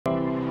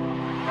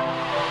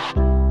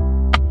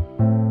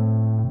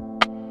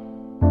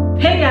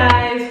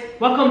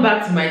welcome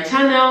back to my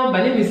channel.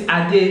 My name is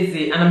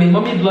Adeze and I'm a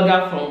mommy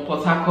blogger from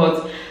Port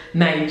Harcourt,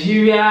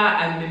 Nigeria.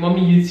 I'm a mommy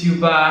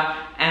YouTuber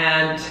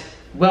and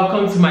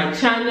welcome to my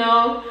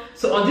channel.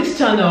 So on this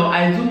channel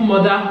I do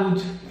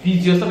motherhood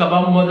videos, talk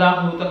about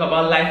motherhood, talk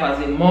about life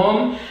as a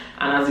mom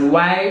and as a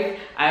wife.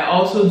 I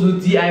also do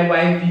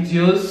DIY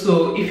videos,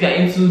 so if you're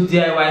into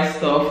DIY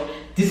stuff,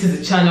 this is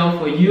the channel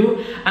for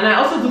you. And I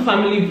also do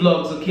family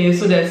vlogs, okay?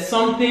 So there's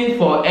something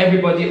for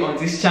everybody on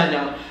this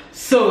channel.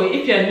 So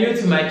if you're new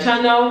to my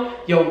channel,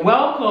 you're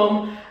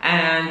welcome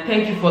and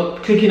thank you for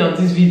clicking on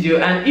this video.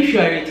 And if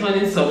you're a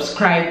returning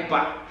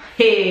subscriber,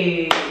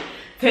 hey,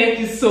 thank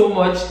you so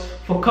much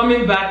for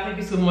coming back. Thank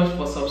you so much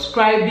for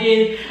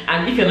subscribing.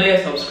 And if you're not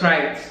yet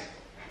subscribed,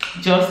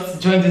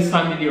 just join this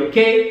family,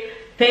 okay?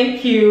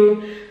 Thank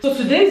you. So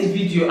today's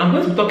video, I'm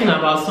going to be talking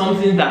about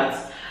something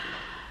that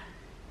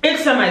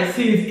each time I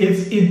see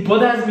it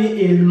bothers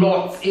me a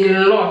lot.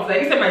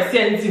 Like each time I see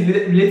anything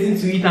relating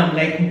to it, I'm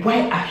like,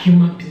 why are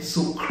human beings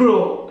so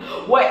cruel?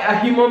 Why are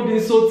human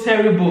beings so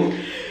terrible?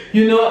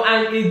 You know,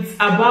 and it's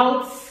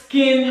about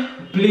skin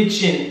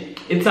bleaching.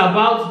 It's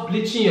about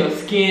bleaching your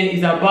skin.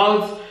 It's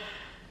about,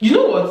 you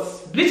know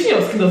what? Bleaching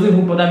your skin doesn't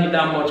even bother me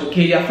that much,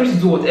 okay? You're free to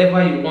do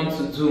whatever you want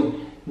to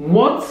do.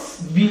 What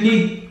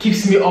really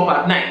keeps me up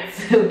at night,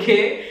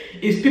 okay,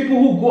 is people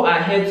who go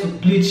ahead to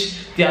bleach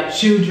their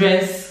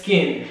children's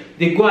skin.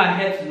 They go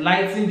ahead to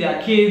lighten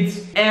their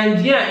kids.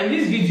 And yeah, in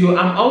this video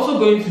I'm also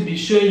going to be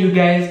showing you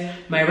guys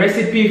my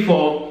recipe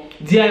for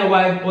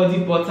DIY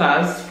body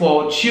butters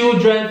for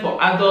children,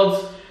 for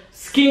adults,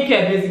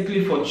 skincare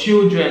basically for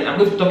children. I'm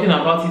going to be talking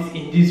about it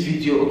in this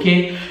video,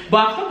 okay?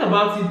 But I've talked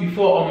about it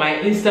before on my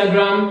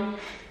Instagram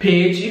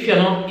page. If you're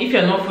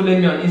not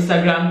following me on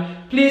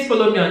Instagram, please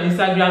follow me on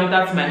Instagram.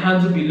 That's my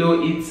handle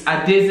below. It's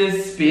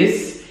Adeze's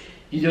space.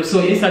 You know,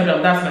 so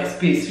Instagram, that's my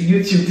space.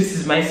 YouTube, this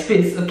is my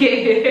space,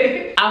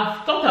 okay?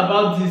 I've talked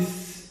about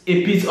this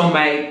a bit on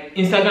my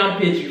Instagram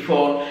page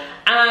before,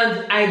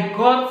 and I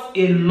got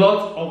a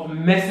lot of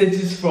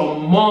messages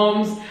from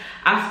moms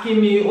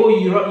asking me, oh,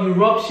 you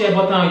rub shea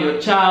butter on your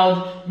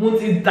child,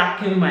 won't it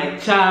darken my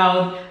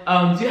child?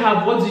 Do you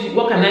have,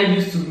 what can I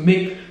use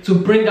to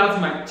bring out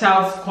my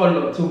child's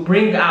color? To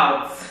bring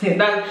out,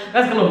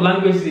 that's kind of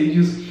language they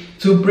use.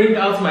 To bring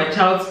out my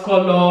child's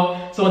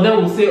color. Some of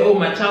them will say, oh,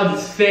 my child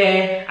is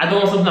fair, I don't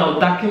want something that will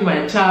darken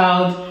my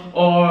child,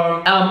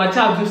 or my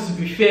child used to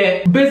be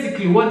fair.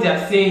 Basically what they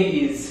are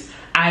saying is,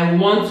 I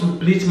want to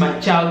bleach my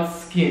child's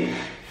skin.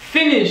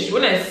 Finish.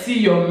 When I see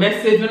your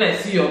message, when I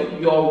see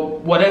your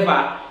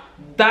whatever,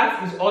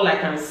 that is all I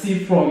can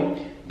see from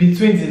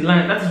between the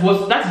lines.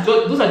 Those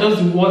are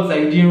just the words that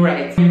you didn't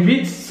write. When you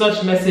read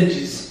such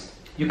messages,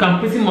 you can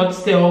pretty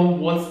much tell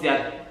what they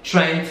are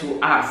trying to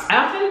ask. I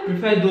actually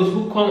prefer those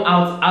who come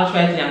out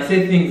outrightly and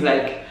say things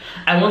like,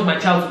 I want my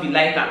child to be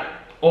lighter,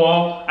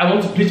 or I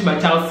want to bleach my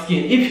child's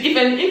skin. If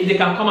they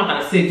can come out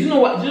and say, do you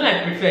know what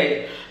I prefer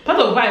it? Part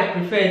of why I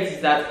prefer it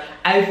is that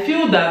I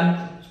feel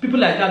that people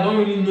like that don't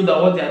really know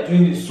that what they are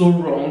doing is so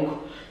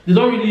wrong. They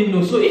don't really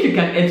know. So if you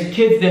can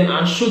educate them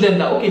and show them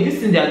that, okay,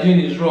 this thing they are doing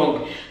is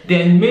wrong,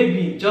 then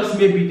maybe, just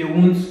maybe, they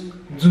won't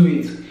do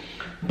it.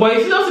 But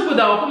you see those people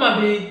that will come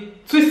and be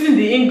twisting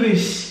the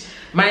English,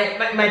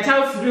 my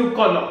child's real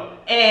color,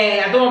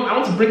 I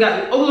want to bring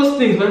out all those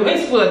things. When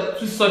people that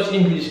twist such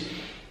English,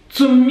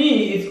 to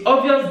me it's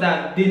obvious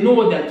that they know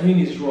what they're doing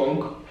is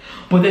wrong,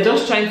 but they're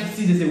just trying to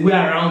see there's a way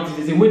around it,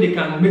 there's a way they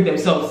can make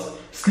themselves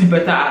sleep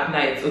better at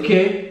night,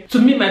 okay? To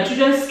me, my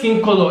children's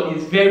skin color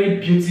is very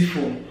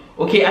beautiful,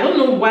 okay? I don't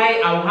know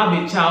why I'll have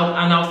a child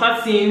and I'll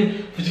start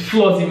seeing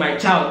flaws in my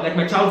child, like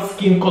my child's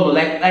skin color,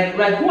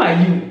 like who are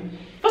you?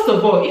 First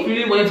of all, if you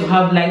really wanted to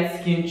have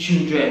light-skinned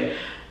children,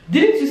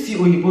 didn't you see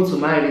Oyibo to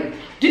marry?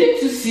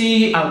 Didn't you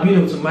see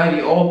albino to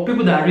marry, or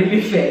people that are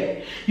really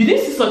fair? You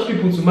didn't see such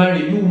people to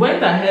marry. You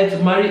went ahead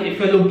to marry a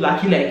fellow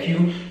blackie like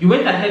you. You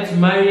went ahead to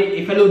marry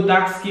a fellow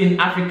dark-skinned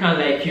African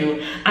like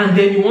you, and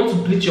then you want to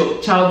bleach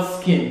your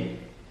child's skin.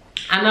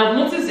 And I've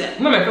noticed,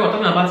 when my friend was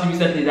talking about it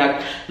recently,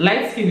 that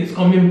light skin is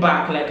coming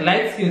back. Like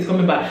light skin is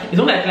coming back. It's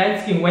not like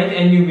light skin went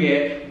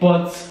anywhere,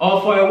 but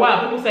for a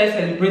while people started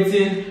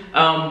celebrating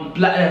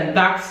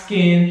dark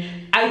skin.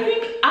 I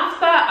think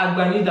after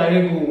Agbani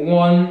Darego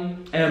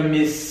won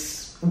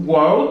Miss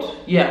World,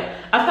 yeah,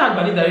 after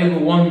Agbani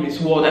Darego won Miss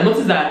World, I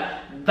noticed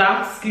that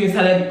dark skin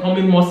started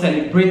becoming more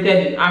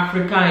celebrated in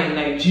Africa, in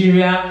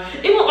Nigeria,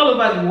 even all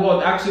over the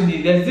world.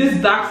 Actually, there's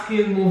this dark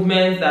skin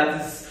movement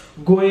that is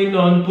going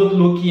on, both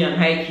low-key and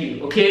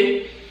high-key,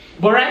 okay?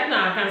 But right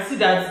now I can see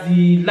that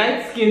the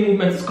light skin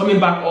movement is coming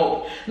back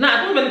up. Now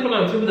I don't have any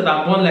problem with people that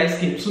are born light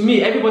skin. To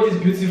me, everybody is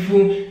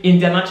beautiful in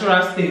their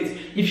natural state.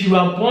 If you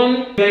are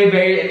born very,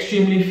 very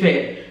extremely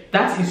fair,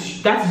 that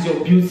is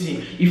your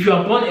beauty. If you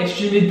are born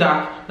extremely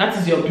dark, that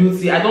is your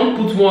beauty. I don't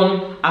put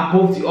one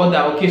above the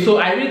other, okay? So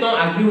I really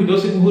don't agree with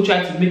those people who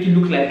try to make it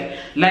look like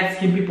light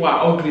skin people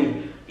are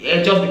ugly.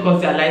 Just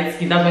because they are light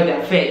skin, that's why they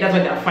are fair, that's why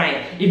they are fine.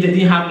 If they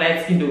didn't have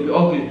light skin, they would be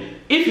ugly.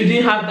 If you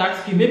didn't have dark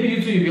skin, maybe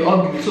you too, you'll be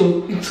ugly.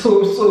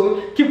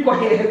 So keep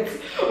quiet.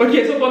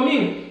 Okay, so for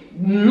me,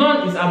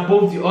 none is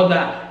above the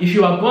other. If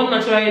you are born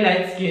naturally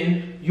light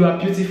skin, you are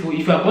beautiful.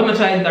 If you are born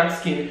naturally dark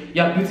skin,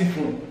 you are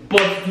beautiful.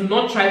 But do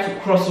not try to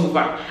cross over.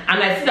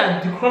 And I see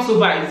that the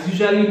crossover is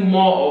usually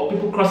more of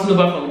people crossing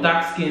over from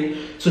dark skin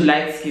to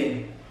light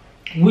skin,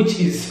 which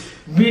is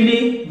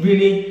really,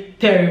 really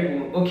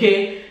terrible.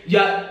 Okay,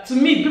 yeah, to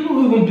me, people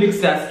who even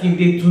bleach their skin,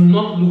 they do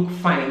not look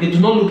fine, they do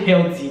not look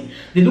healthy,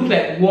 they look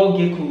like war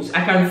geckos.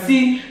 I can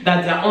see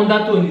that their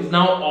undertone is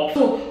now off.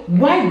 So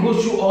why go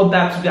through all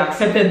that to be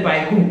accepted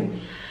by who?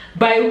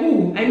 By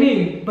who? I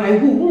mean, by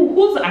who?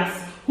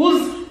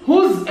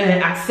 Whose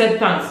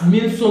acceptance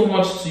means so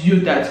much to you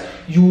that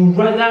you would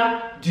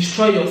rather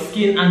destroy your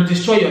skin and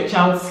destroy your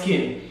child's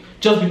skin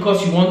just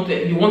because you want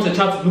your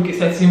child to look a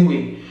certain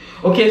way?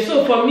 Okay,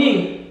 so for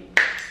me,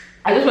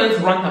 I just wanted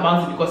to rant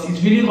about it because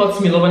it really hurts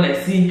me a lot when I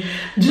see.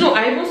 Do you know,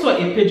 I even saw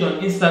a page on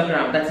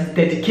Instagram that is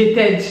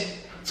dedicated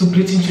to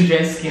bleaching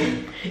children's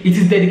skin. It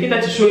is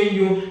dedicated to showing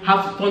you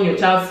how to turn your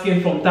child's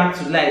skin from dark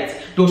to light.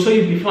 They'll show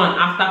you before and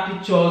after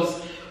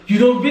pictures. You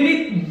know,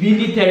 really,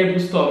 really terrible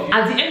stuff.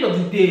 At the end of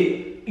the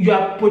day, you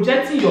are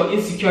projecting your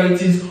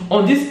insecurities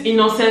on this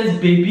innocent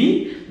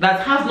baby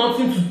that has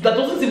nothing to, that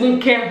doesn't even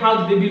care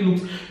how the baby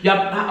looks, or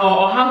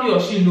how he or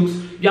she looks.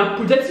 You are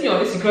projecting your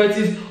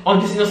insecurities on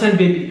this innocent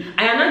baby, and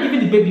you're not giving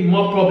the baby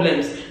more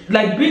problems.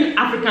 Like, being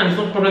African is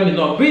not a problem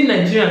enough. Being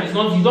Nigerian is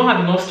not. You don't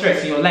have enough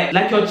stress in your life.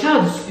 Like, your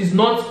child is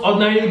not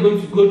ordinarily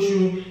going to go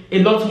through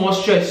a lot more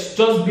stress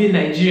just being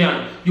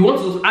Nigerian. You want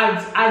to add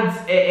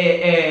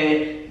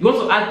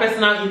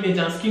personal image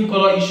and skin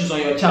color issues on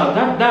your child.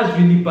 That's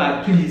really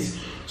bad. Please.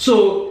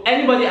 So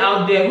anybody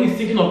out there who is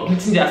thinking of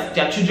bleaching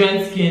their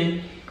children's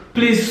skin,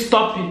 please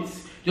stop it.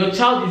 Your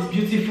child is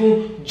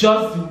beautiful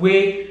just the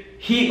way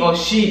he or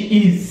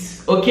she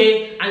is,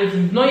 okay? And if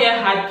you've not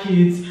yet had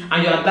kids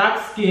and you're dark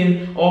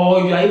skin,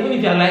 or even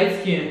if you're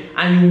light skin,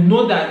 and you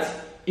know that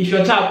if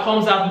your child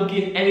comes out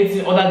looking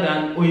anything other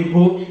than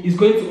Oyibo, is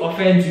going to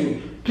offend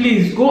you,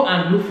 please go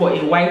and look for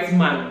a white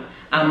man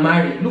and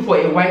marry. Look for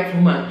a white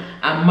woman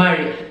and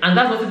marry. And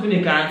that's not even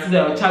a guarantee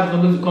that your child is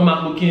not going to come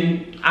out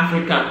looking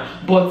African.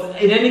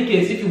 But in any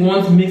case, if you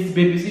want mixed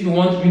babies, if you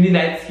want really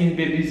light skinned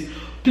babies,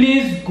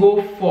 please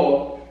go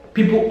for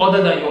people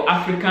other than your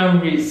African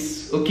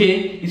race.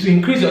 Okay, it will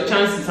increase your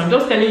chances. I'm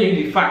just telling you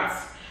the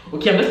facts.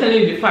 Okay, I'm just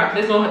telling you the facts.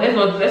 Let's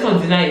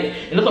not deny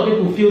it. A lot of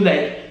people feel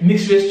like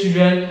mixed race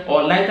children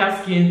or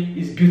lighter skin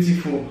is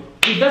beautiful.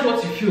 If that's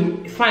what you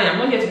feel, it's fine. I'm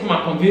not here to come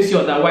and convince you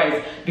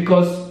otherwise,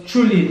 because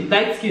truly,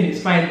 light skin is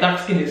fine,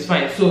 dark skin is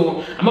fine.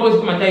 So I'm not going to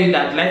come and tell you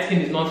that light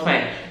skin is not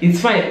fine. It's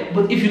fine.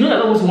 But if you know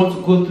that that's what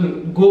you want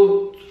to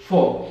go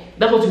for,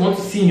 that's what you want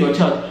to see in your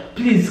child,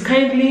 please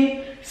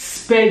kindly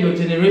spare your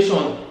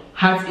generation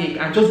heartache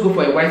and just go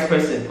for a white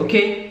person.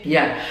 Okay,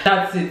 yeah,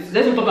 that's it.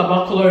 Let's not talk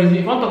about colorism.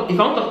 If I want to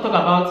talk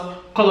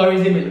about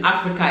colorism in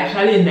Africa,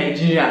 especially in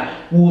Nigeria,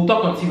 we'll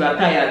talk until we are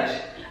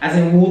tired. As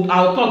in,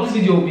 I'll talk. This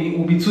video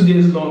will be 2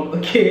 days long.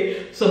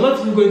 Okay, so I'm not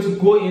even going to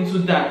go into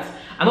that.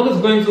 I'm not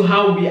going to go into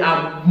how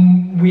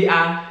we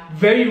are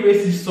very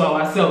racist to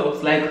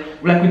ourselves. Like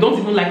we don't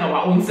even like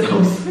our own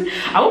selves.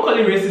 I won't call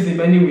it racism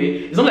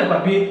anyway. It's not like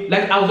we're being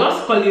like, I'll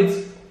just call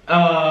it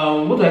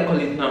what do I call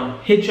it now?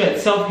 Hatred,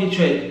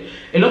 self-hatred.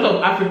 A lot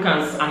of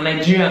Africans and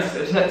Nigerians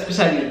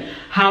especially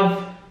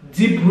have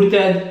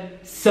deep-rooted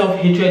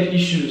self-hatred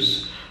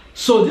issues.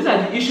 So these are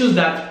the issues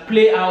that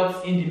play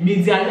out in the media,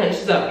 these are the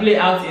issues that play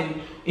out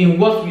in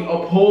what we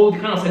uphold, the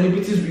kind of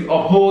celebrities we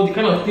uphold, the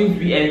kind of things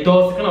we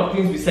endorse, the kind of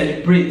things we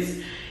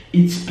celebrate.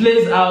 It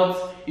plays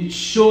out, it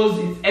shows,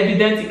 it's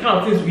evident, the kind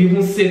of things we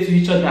even say to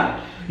each other.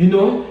 You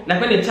know,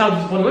 like when a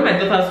child is born, when my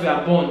daughters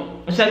were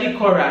born, especially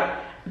Cora,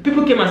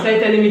 people came and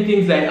started telling me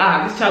things like,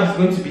 this child is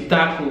going to be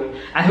dark. Oh.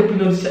 I hope you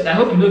know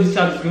this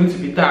child is going to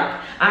be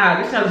dark.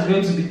 This child is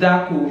going to be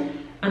dark. Oh.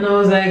 And I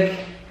was like,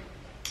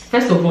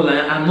 first of all,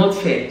 I'm not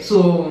fair.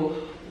 So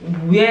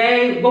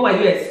what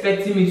were you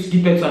expecting me to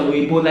give birth to an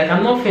Oyibo? Like,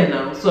 I'm not fair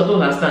now, so I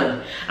don't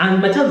understand.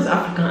 And my child is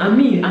African, and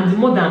me, I'm the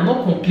mother, I'm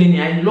not complaining.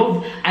 I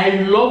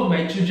love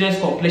my children's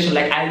complexion.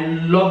 Like, I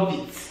love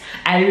it.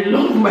 I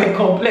love my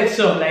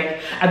complexion. Like,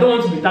 I don't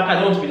want to be darker, I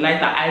don't want to be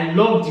lighter. I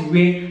love the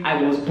way I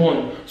was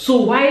born.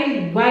 So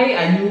why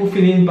are you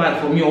feeling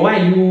bad for me? Or why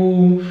are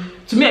you...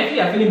 To me, I feel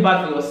you're feeling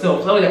bad for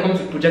yourself. So you're coming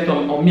to project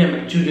on me and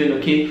my children,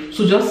 okay?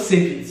 So just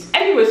save it.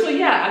 Anyway, so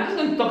yeah, I'm just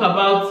going to talk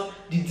about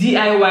the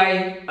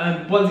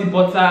DIY body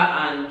butter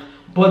and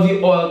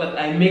body oil that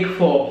I make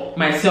for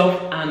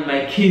myself and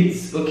my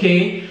kids,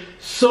 okay?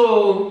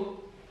 So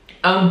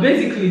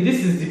basically,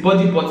 this is the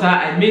body butter.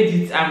 I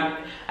made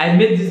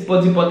this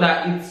body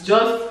butter. It's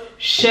just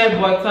shea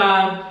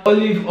butter,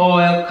 olive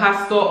oil,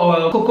 castor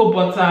oil, cocoa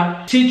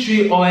butter, tea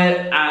tree oil,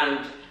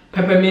 and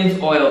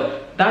peppermint oil.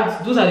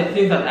 Those are the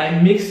things that I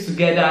mix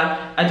together.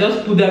 I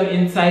just put them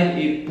inside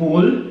a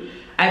bowl.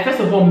 I first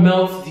of all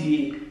melt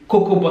the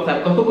cocoa butter,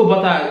 because cocoa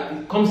butter,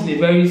 it comes in a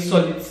very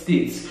solid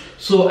state.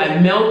 So I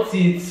melt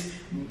it.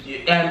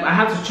 I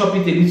had to chop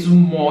it a little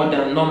more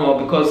than normal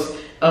because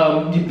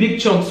the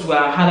big chunks were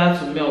harder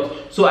to melt.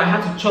 So I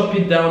had to chop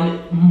it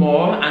down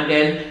more, and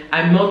then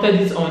I melted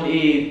it on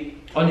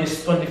on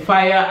the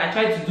fire. I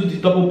tried to do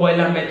the double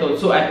boiler method.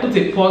 So I put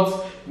a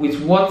pot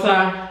with water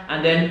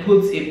and then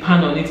put a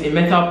pan on it, a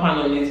metal pan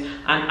on it,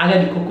 and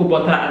added the cocoa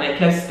butter, and I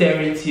kept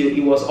stirring till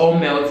it was all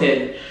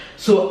melted.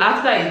 So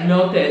after it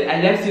melted,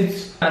 I left it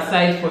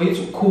aside for it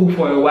to cool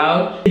for a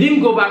while. It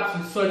didn't go back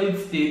to solid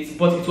state,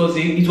 but it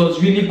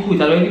was really cool. It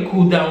had already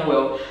cooled down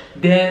well.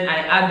 Then I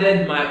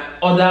added my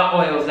other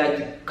oils like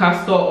the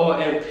castor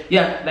oil,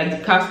 like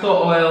the castor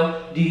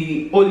oil,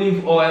 the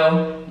olive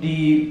oil,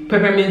 the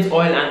peppermint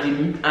oil,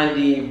 and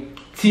the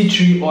tea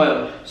tree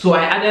oil. So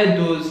I added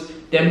those,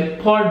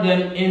 then poured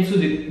them into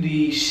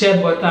the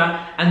shea butter,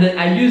 and then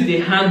I used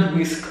a hand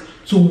whisk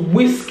to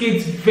whisk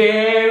it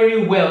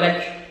very well.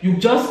 Like, you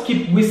just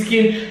keep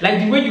whisking, like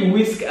the way you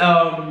whisk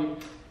butter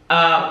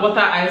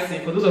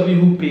icing. For those of you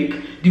who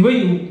bake, the way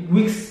you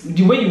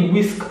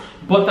whisk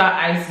butter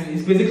icing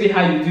is basically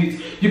how you do it.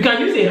 You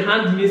can use a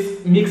hand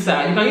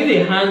mixer, you can use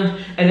a hand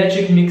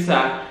electric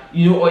mixer,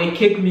 you know, or a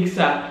cake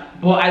mixer,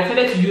 but I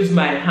decided to use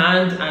my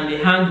hand and a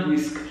hand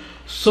whisk,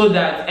 so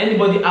that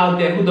anybody out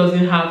there who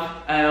doesn't have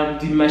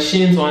the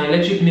machines or an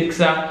electric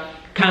mixer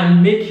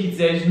can make it.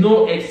 There is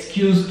no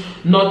excuse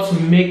not to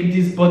make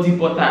this body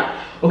butter.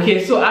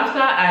 Okay, so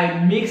after I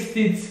mixed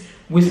it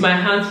with my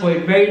hands for a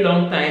very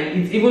long time,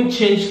 it even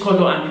changed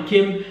color and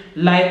became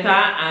lighter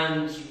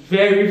and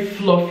very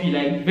fluffy,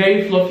 like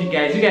very fluffy,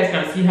 guys. You guys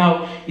can see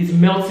how it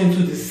melts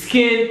into the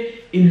skin.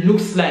 It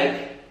looks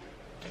like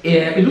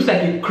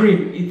a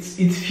cream.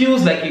 It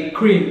feels like a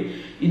cream.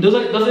 It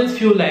doesn't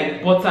feel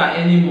like butter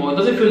anymore. It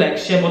doesn't feel like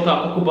shea butter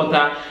or cocoa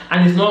butter,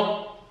 and it's not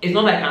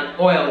like an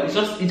oil. It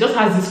just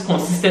has this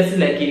consistency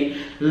like a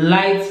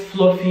light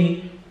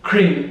fluffy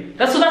cream.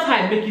 That's how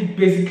I make it.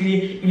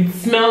 Basically, it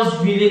smells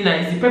really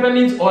nice. The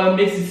peppermint oil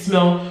makes it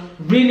smell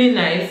really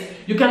nice.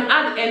 You can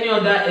add any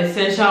other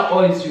essential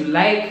oils you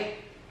like.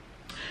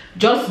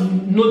 Just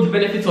know the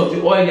benefits of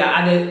the oil you're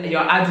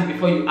adding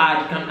before you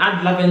add. You can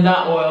add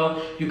lavender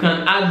oil, you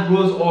can add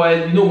rose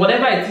oil, you know,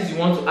 whatever it is you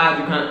want to add,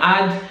 you can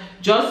add.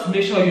 Just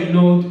make sure you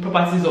know the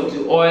properties of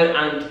the oil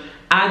and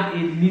add a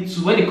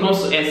little. When it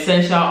comes to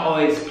essential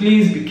oils,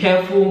 please be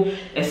careful.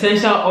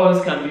 Essential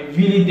oils can be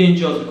really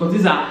dangerous because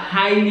these are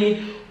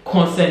highly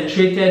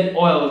concentrated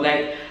oils,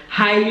 like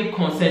highly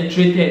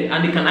concentrated,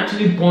 and they can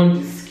actually burn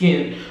the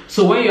skin.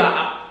 So when you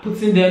are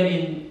putting them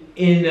in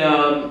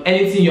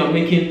anything you're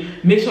making,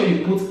 make sure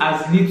you put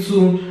as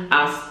little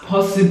as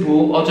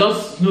possible, or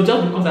just be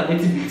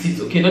conservative with it.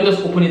 Okay, don't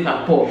just open it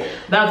and pour.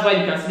 That's why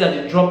you can see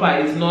that the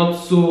dropper is not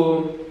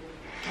so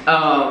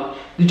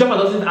the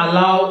dropper doesn't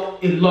allow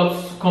a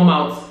lot to come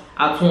out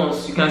at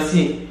once. You can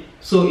see,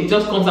 so it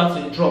just comes out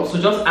in drops.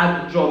 So just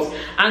add the drops.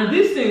 And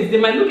these things, they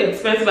might look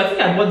expensive. I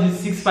think I bought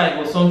this 6.5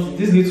 or something,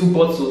 this little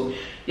bottle.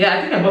 Yeah,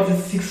 I think I bought it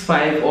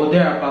 6.5 or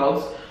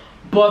thereabouts,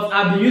 but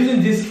I've been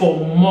using this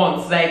for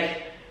months. Like,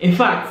 in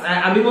fact,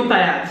 I'm even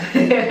tired.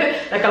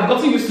 Like, I've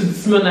gotten used to the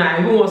smell now.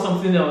 I even want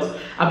something else.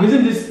 I've been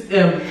using this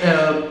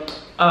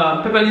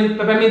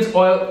peppermint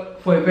oil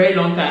for a very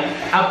long time.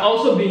 I've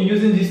also been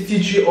using this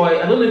tea tree oil.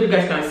 I don't know if you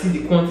guys can see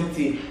the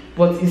quantity,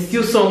 but it's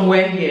still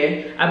somewhere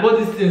here. I bought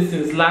this thing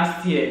since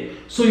last year,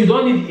 so you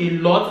don't need a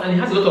lot, and it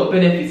has a lot of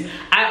benefits.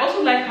 I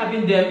also like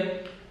having them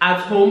at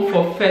home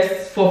for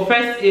first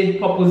aid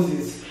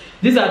purposes.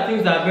 These are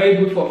things that are very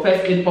good for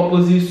first aid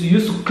purposes, to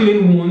use to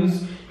clean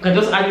wounds. You can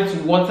just add it to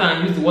water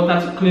and use the water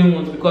to clean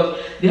wounds, because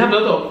they have a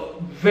lot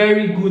of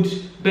very good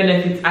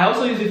benefits. I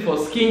also use it for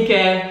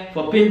skincare,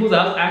 for pimples.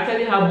 I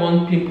actually have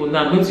one pimple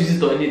now. I'm going to use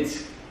it on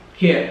it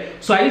here.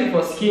 So I use it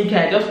for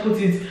skincare. I just put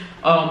it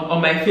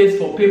on my face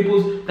for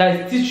pimples.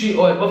 That is tea tree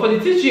oil. But for the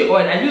tea tree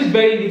oil, I use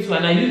very little,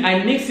 and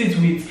I mix it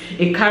with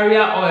a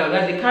carrier oil.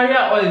 That's a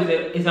carrier oil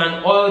is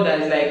an oil that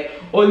is like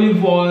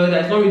olive oil,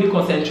 that's not really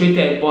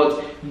concentrated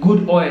but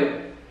good oil.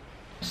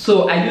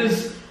 So I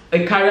use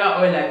a carrier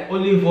oil like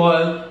olive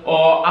oil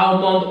or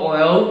almond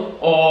oil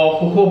or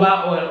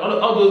jojoba oil.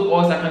 All those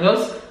oils, I can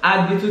just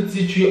add little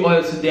tea tree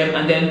oil to them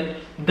and then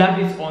dab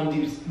it on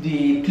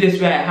the place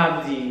where I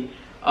have the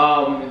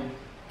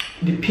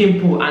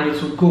pimple, and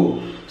it will go.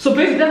 So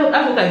basically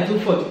that's what I do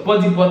for the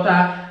body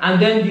butter.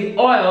 And then the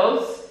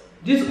oils,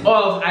 these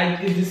oils,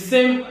 it's the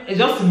same. It's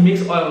just to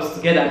mix oils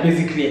together.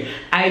 Basically,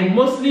 I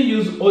mostly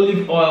use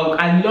olive oil.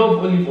 I love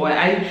olive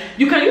oil.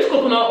 You can use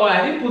coconut oil.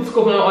 I didn't put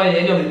coconut oil in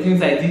any of the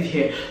things I did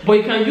here, but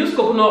you can use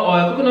coconut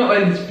oil. Coconut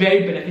oil is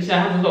very beneficial. It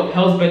has a lot of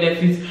health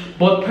benefits,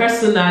 but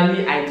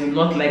personally, I do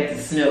not like the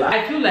smell.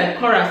 I feel like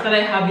Cora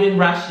started having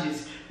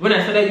rashes when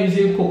I started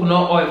using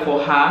coconut oil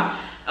for her.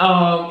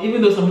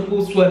 Even though some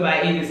people swear by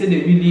it, they say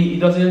it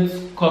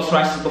doesn't cause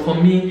rashes, but for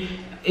me,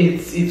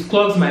 it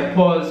clogs my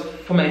pores.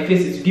 For my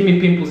face, it will give me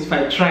pimples if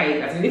I try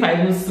it. As in, if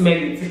I even smell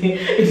it,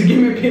 it will give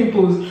me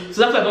pimples.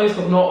 So that's why I don't use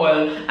coconut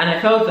oil. And I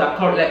felt that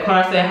like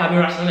Cora started having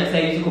rashes when I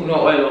started using coconut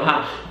oil on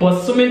her.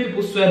 But so many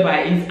people swear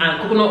by it,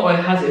 and coconut oil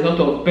has a lot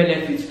of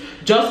benefits.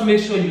 Just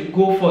make sure you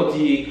go for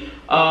the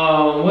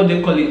what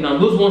they call it now,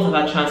 those ones that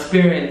are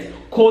transparent,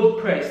 cold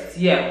pressed.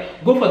 Yeah,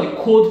 go for the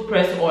cold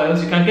pressed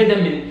oils. You can get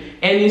them in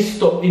any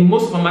store. In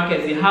most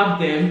supermarkets, they have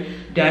them.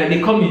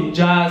 They come in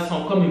jars,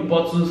 some come in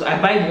bottles.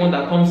 I buy the one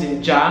that comes in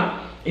a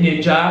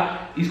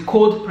jar. It's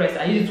cold pressed.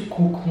 I use it to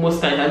cook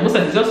most times. And most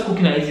times it's just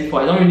cooking I use it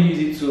for. I don't really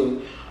use it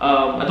to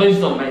I don't use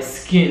it on my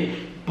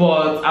skin,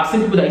 but I've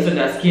seen people that use it on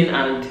their skin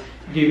and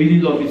they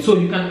really love it. So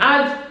you can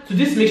add to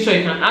this mixture,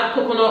 you can add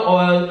coconut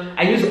oil.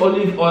 I use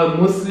olive oil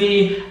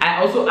mostly.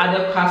 I also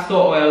added castor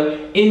oil.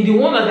 In the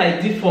one that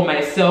I did for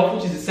myself,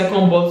 which is the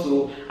second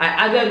bottle, I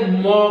added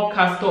more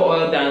castor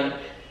oil than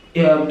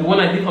the one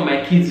I did for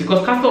my kids,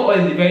 because castor oil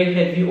is a very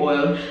heavy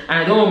oil and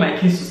I don't want my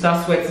kids to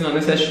start sweating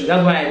unnecessarily.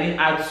 That's why I didn't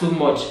add so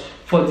much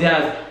for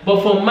theirs.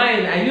 But for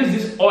mine, I use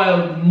this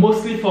oil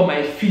mostly for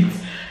my feet.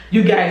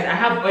 You guys, I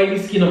have oily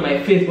skin on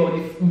my face, but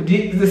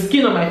the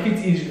skin on my feet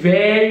is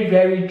very,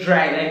 very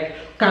dry. Like,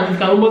 it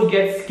can almost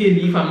get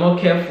scaly if I'm not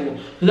careful.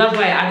 So that's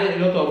why I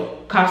added a lot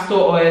of castor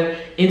oil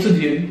into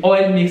the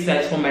oil mix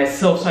that's for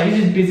myself. So I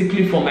use it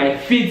basically for my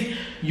feet.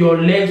 Your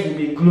legs will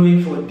be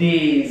glowing for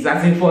days,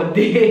 as in for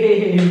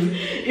days.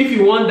 If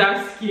you want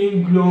that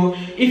skin glow,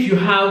 if you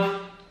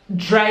have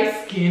dry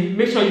skin,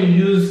 make sure you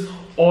use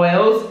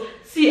oils.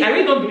 See, I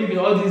really don't believe in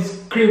all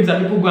these creams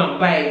that people go and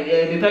buy.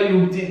 They tell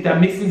you they're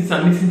mixing this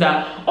and mixing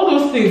that. All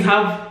those things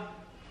have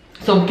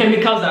some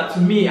chemicals that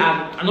to me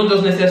are not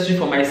just necessary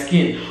for my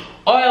skin.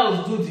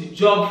 Oils do the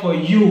job for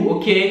you,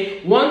 okay?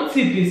 One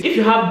tip is, if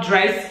you have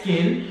dry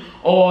skin,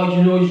 or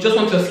you just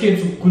want your skin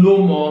to glow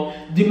more,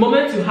 the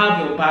moment you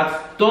have your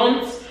bath,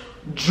 don't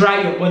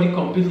dry your body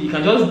completely. You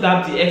can just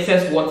dab the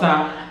excess water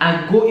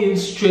and go in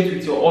straight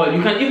with your oil.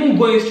 You can even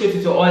go in straight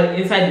with your oil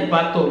inside the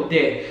bathtub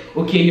there,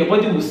 okay? Your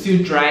body will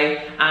still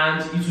dry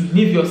and it will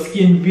leave your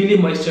skin really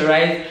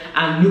moisturized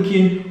and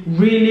looking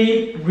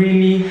really,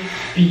 really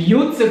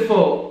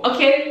beautiful,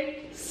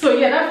 okay? So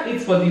yeah, that's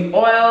it for the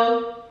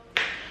oil.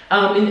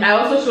 And I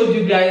also showed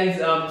you guys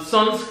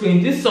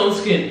sunscreen. This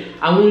sunscreen,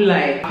 I won't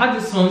lie, I had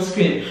this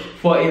sunscreen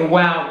for a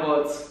while,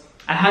 but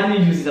I hardly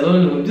use it. I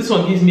don't know. This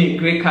one gives me a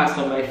great cast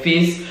on my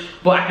face,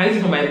 but I can use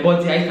it for my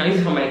body. I can use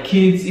it for my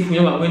kids if we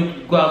know we're going to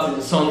go out in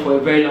the sun for a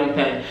very long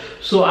time.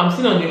 So I'm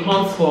still on the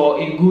hunt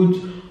for a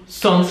good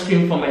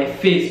sunscreen for my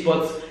face.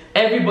 But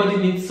everybody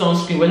needs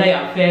sunscreen, whether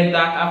you're fair,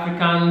 dark,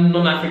 African,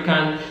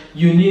 non-African,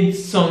 you need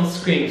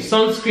sunscreen.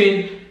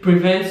 Sunscreen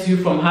prevents you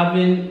from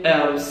having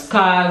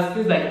scars,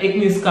 things like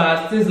acne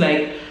scars, things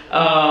like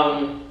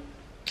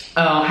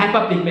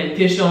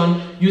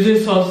hyperpigmentation. Using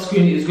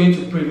sunscreen is going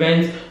to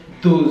prevent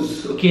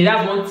those, okay?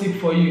 That's one tip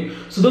for you.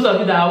 So those of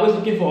you that are always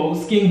looking for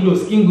skin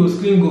glow,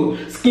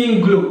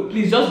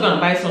 please just go and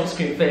buy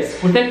sunscreen first.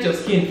 Protect your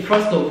skin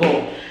first of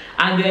all,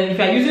 and then if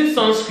you're using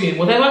sunscreen,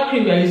 whatever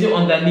cream you're using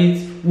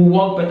underneath will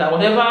work better.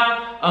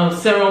 Whatever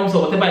serums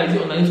or whatever you're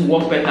using underneath will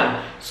work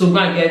better. So go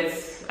and get,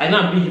 I know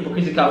I'm being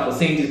hypocritical for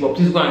saying this, but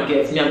please go and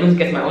get me. I'm going to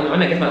get my own.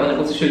 When I get my own, I'm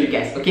going to show you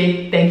guys,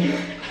 okay? Thank you.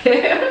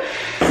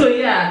 So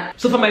yeah,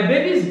 so for my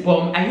baby's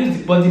bum, I use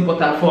the body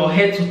butter for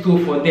head to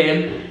toe for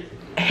them.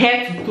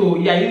 Hair to toe,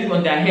 yeah, I use it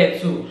on their hair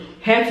too.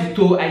 Hair to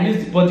toe, I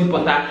use the body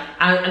butter,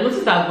 and I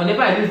noticed that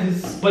whenever I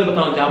use this body butter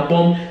on their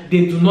bum,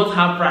 they do not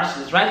have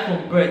rashes. Right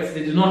from birth,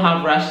 they do not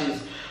have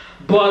rashes.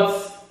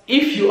 But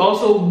if you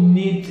also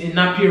need a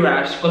nappy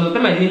rash, because the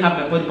time I didn't have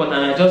my body butter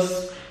and I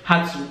just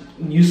had to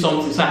use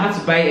something, so I had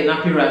to buy a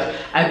nappy rash.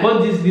 I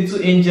bought these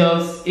Little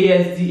Angels,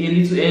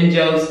 ASDA Little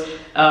Angels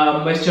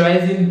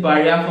moisturizing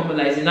barrier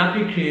formula. It's a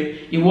nappy cream.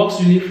 It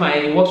works really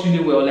fine, it works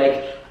really well.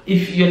 Like,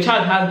 if your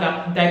child has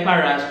that diaper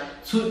rash,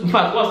 in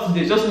fact, what's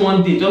today? Just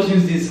one day, just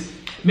use this.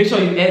 Make sure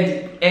you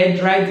air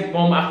dry the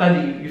bum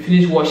after you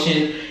finish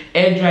washing.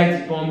 Air dry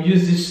the bum.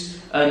 Use this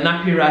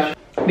nappy rash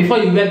before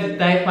you wear the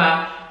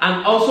diaper,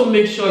 and also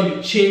make sure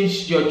you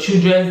change your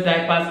children's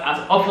diapers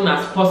as often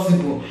as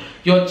possible.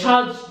 Your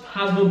child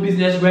has no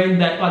business wearing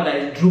diaper that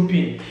is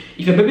drooping.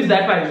 If your baby's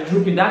diaper is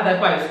drooping, that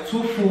diaper is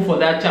too full for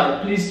that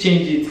child. Please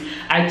change it.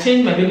 I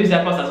change my baby's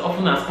diapers as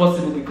often as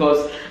possible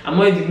because I'm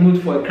not in the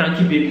mood for a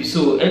cranky baby.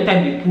 So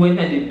anytime they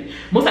poo,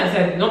 most times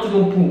I not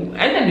even poo.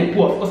 Anytime they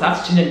poo, of course I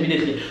have to change them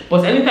immediately.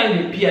 But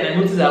anytime they pee and I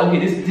notice that okay,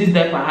 this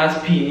diaper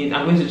has pee in it,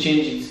 I'm going to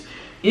change it.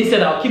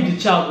 Instead, I'll keep the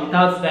child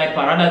without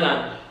diaper rather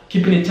than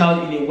keeping a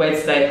child in a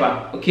wet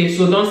diaper. Okay,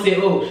 so don't say,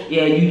 oh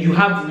yeah, you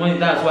have the money,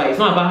 that's why. It's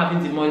not about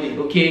having the money,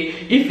 okay?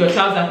 If your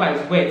child's diaper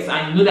is wet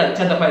and you know that the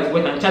child's diaper is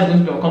wet and the child's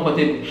going to be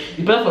uncomfortable, it's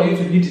better for you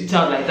to leave the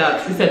child like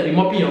that instead of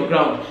mopping your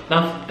ground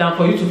than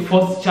for you to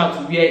force the child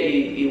to wear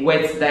a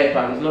wet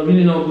diaper. It's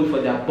really not good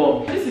for their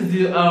bum. This is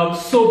the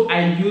soap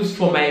I use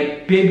for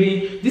my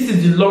baby. This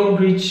is the Long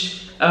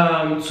Reach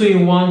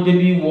 2-in-1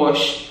 baby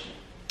wash.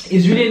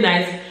 It's really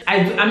nice.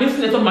 I'm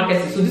using network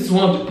marketing, so this is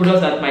one of the products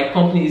that my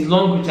company is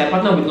Long Reach. I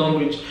partner with Long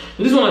Reach.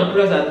 So this is one of the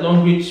products that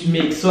Long Reach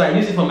makes. So I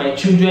use it for my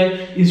children.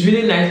 It's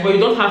really nice, but you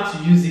don't have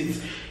to use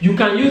it. You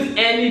can use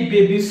any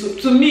baby soap.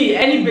 To me,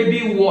 any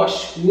baby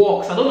wash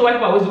works. I don't know why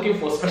people are always looking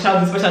for special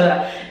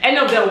that. Any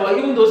of them, or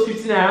even those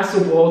 15 naira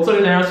soap or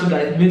 30 naira soap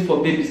that is made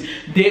for babies,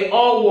 they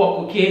all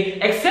work,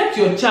 okay? Except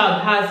your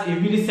child has a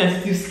really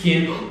sensitive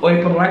skin or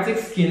a problematic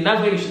skin.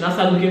 That's why you should not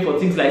start looking for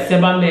things like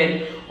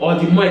Sebamed or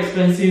the more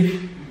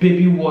expensive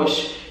baby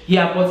wash.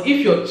 Yeah, but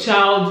if your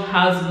child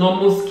has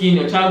normal skin,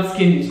 your child's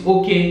skin is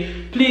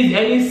okay, please,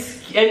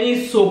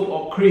 any soap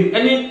or cream,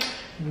 any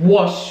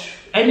wash,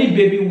 any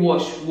baby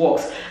wash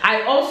works.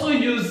 I also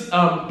use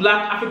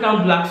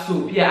African black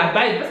soap. Yeah, I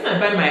buy, the person I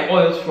buy my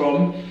oils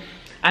from,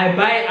 I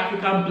buy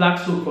African black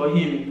soap for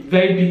him,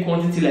 very big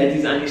quantity like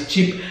this, and it's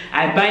cheap.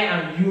 I buy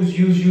and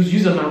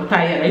use when I'm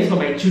tired. I use it for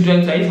my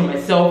children, so I use it for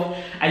myself.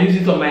 I use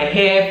it on my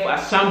hair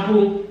as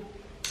shampoo,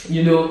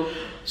 you know.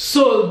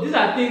 So these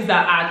are things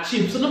that are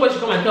cheap. So nobody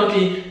should come and tell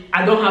me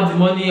I don't have the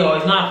money or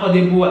it's not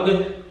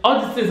affordable.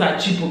 All these things are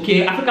cheap,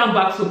 okay? African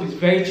black soap is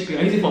very cheap. You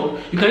can use it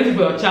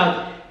for your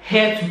child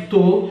hair to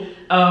toe.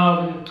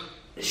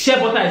 Shea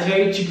butter is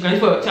very cheap. You can use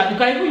it for your child. You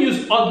can even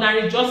use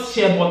ordinary just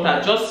shea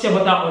butter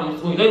on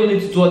its own. You don't even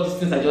need to do all these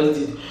things I just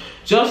did.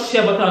 Just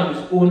shea butter on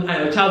its own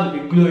and your child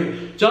will be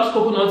glowing. Just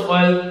coconut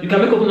oil, you can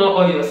make coconut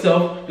oil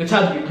yourself, your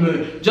child will be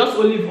glowing. Just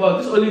olive oil.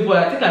 This olive oil,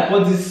 I think I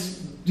bought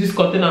this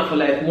container for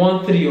like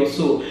 1.3 or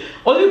so.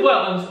 Olive oil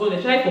on its own,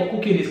 especially for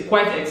cooking, is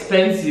quite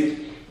expensive.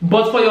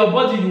 But for your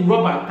body, you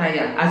rub and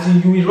tire. As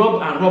in, you will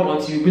rub and rub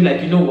until you be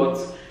like, you know what?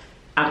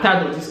 I'm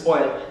tired of this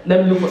oil.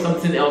 Let me look for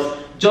something else.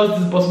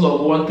 Just this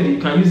bottle of 1.3,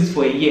 you can use it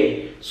for a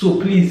year. So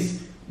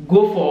please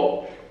go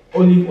for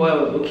olive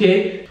oil,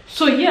 okay?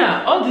 So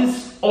yeah, all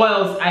these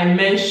oils I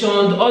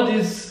mentioned, all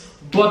these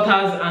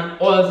butters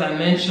and oils I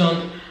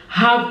mentioned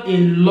have a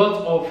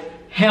lot of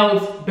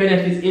health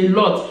benefits, a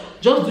lot.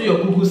 Just do your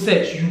Google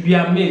search, you'll be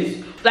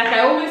amazed. Like I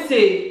always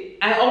say,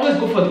 I always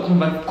go for the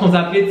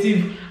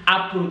conservative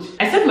approach.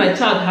 Except my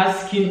child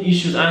has skin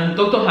issues and the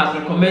doctor has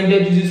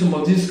recommended using some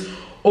of these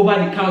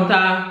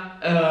over-the-counter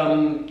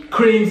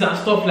creams and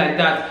stuff like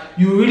that.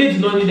 You really do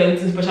not need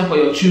anything special for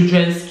your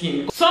children's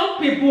skin. Some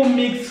people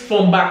mix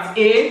Fombat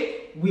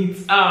A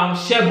with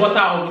shea butter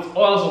or with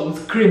oils or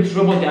with cream to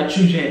rub on their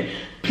children.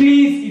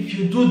 Please, if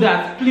you do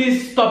that,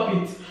 please stop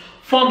it.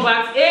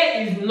 Fombat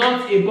A is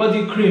not a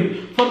body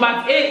cream.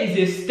 Fombat A is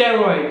a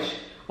steroid.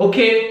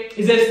 Okay,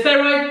 it's a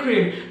steroid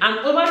cream, and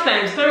over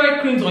time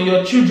steroid creams on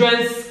your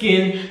children's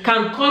skin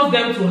can cause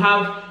them to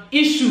have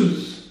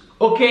issues.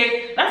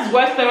 Okay, that is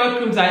why steroid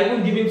creams are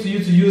even given to you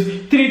to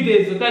use 3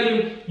 days. They tell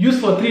you use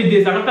for 3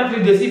 days, and after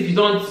 3 days if you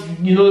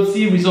don't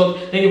see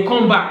results, then you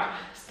come back.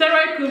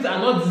 Steroid creams are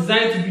not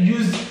designed to be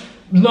used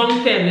long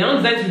term. They're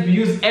not designed to be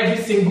used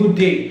every single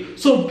day.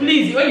 So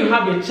please, when you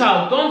have a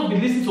child, don't be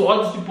listening to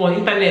all these people on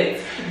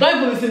internet. Don't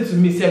even listen to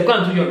me, sir. Go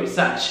and do your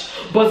research.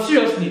 But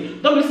seriously,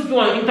 don't listen to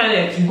people on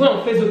internet. You go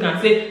on Facebook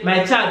and say,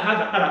 my child has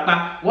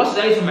a what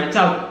should I use for my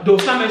child? They'll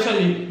start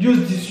mentioning,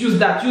 use this, use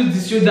that, use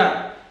this, use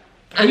that.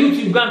 And you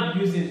too, go and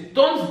be using it.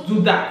 Don't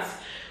do that.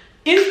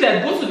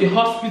 Instead, go to the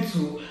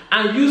hospital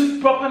and use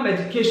proper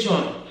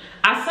medication.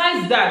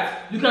 Aside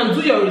that, you can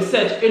do your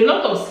research. A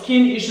lot of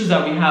skin issues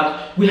that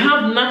we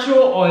have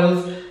natural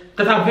oils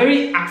that are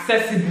very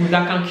accessible,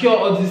 that can cure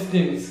all these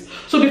things.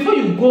 So before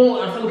you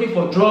go and start looking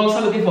for drugs,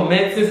 start looking for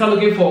medicine, start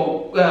looking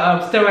for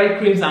steroid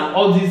creams and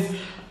all these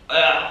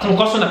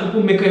concoctions that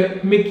people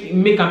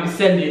make and be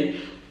selling,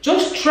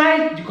 just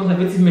try the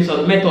conservative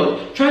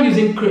method. Try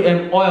using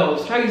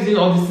oils, try using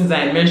all these things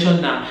that I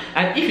mentioned now.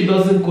 And if it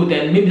doesn't go,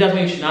 then maybe that's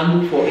when you should now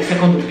look for a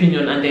second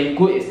opinion and then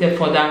go a step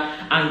further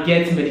and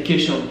get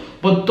medication.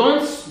 But don't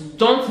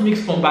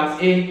mix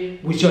Fombat A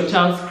with your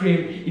child's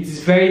cream. It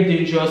is very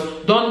dangerous.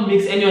 Don't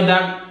mix any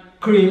other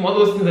cream, all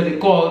those things that they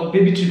call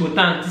baby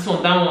tribotan, this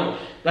one, that one,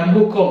 that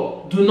people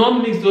call. Do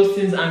not mix those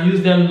things and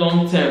use them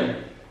long term.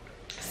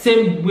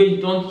 Same way,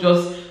 you don't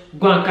just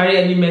go and carry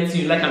any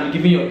medicine you like and be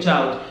giving your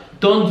child.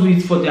 Don't do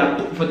it for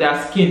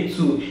their skin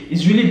too.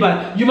 It's really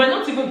bad. You might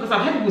not even, because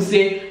I've heard people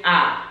say,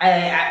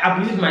 I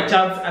believe my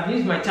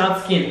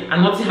child's skin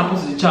and nothing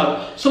happens to the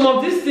child. Some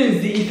of these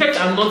things, the effects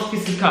are not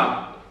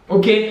physical.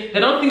 Okay, they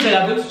don't think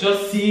that they're going to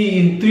just see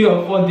in 3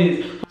 or 4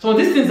 days. Some of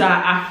these things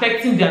are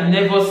affecting their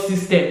nervous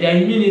system, their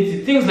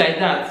immunity, things like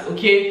that.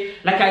 Okay,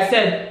 like I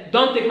said,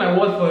 don't take my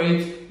word for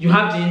it. You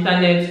have the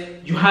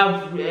internet, you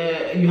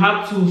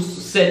have tools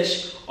to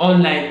search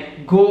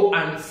online. Go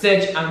and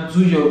search and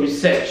do your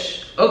research.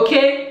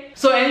 Okay,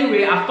 so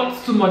anyway, I've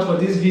talked too much for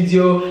this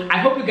video. I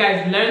hope you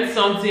guys learned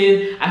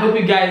something. I hope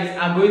you guys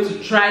are going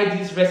to try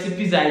these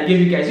recipes that I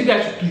gave you guys. You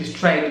guys should please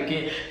try it,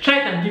 okay? Try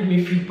it and give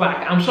me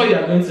feedback. I'm sure you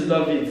are going to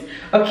love it.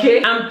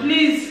 Okay, and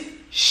please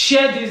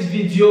share this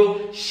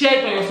video, share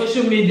it on your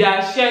social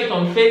media, share it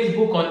on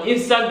Facebook, on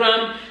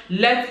Instagram.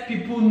 Let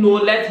people know,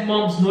 let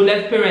moms know,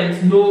 let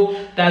parents know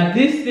that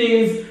these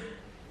things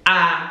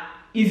are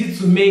easy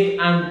to make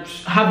and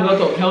have a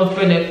lot of health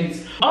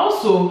benefits.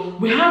 Also,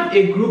 we have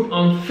a group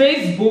on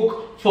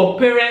Facebook for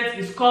parents.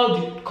 It's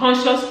called the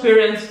Conscious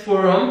Parents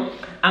Forum.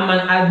 I'm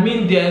an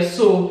admin there,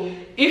 so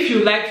if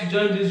you like to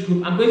join this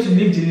group, I'm going to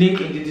leave the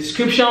link in the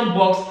description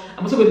box.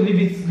 I'm also going to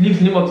leave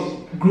the name of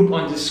the group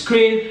on the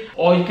screen,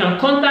 or you can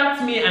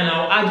contact me and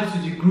I'll add you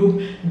to the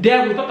group.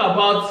 There we talk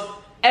about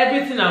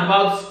everything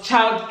about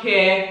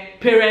childcare,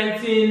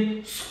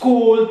 parenting,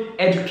 school,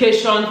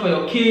 education for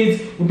your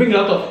kids. We bring a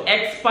lot of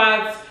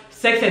experts,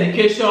 sex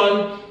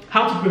education,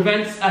 how to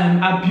prevent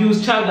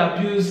abuse, child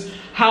abuse,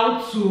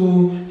 how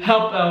to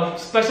help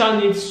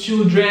special needs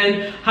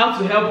children, how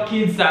to help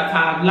kids that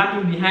are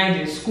lagging behind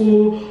in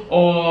school,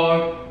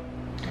 or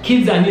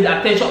kids that need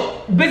attention,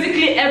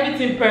 basically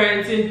everything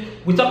parenting,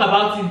 we talk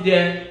about it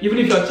there. Even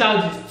if your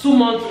child is 2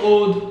 months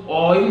old,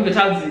 or even if your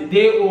child is a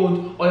day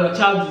old, or your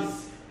child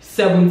is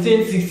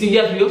 17, 16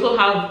 years, we also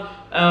have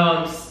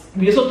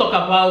we also talk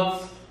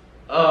about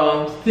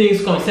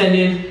things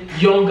concerning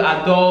young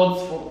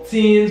adults, for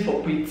teens,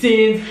 for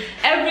preteens,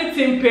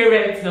 everything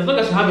parenting. As long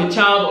as you have a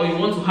child, or you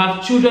want to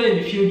have children in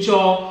the future,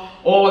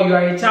 or you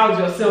are a child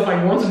yourself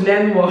and you want to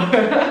learn more,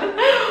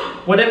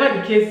 whatever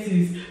the case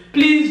is,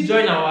 please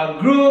join our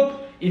group.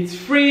 It's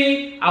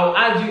free. I'll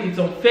add you. It's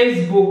on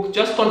Facebook.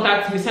 Just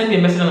contact me, send me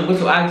a message, and I'm going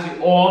to add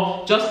you,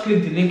 or just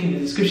click the link in the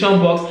description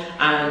box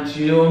and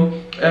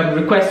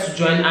request to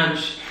join. And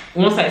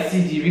once I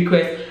see the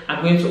request,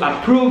 I'm going to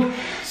approve.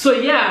 So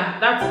yeah,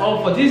 that's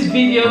all for this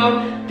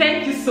video.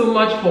 Thank you so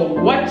much for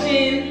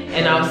watching,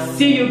 and I'll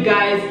see you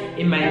guys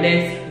in my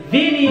next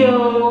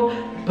video.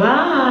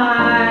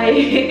 Bye.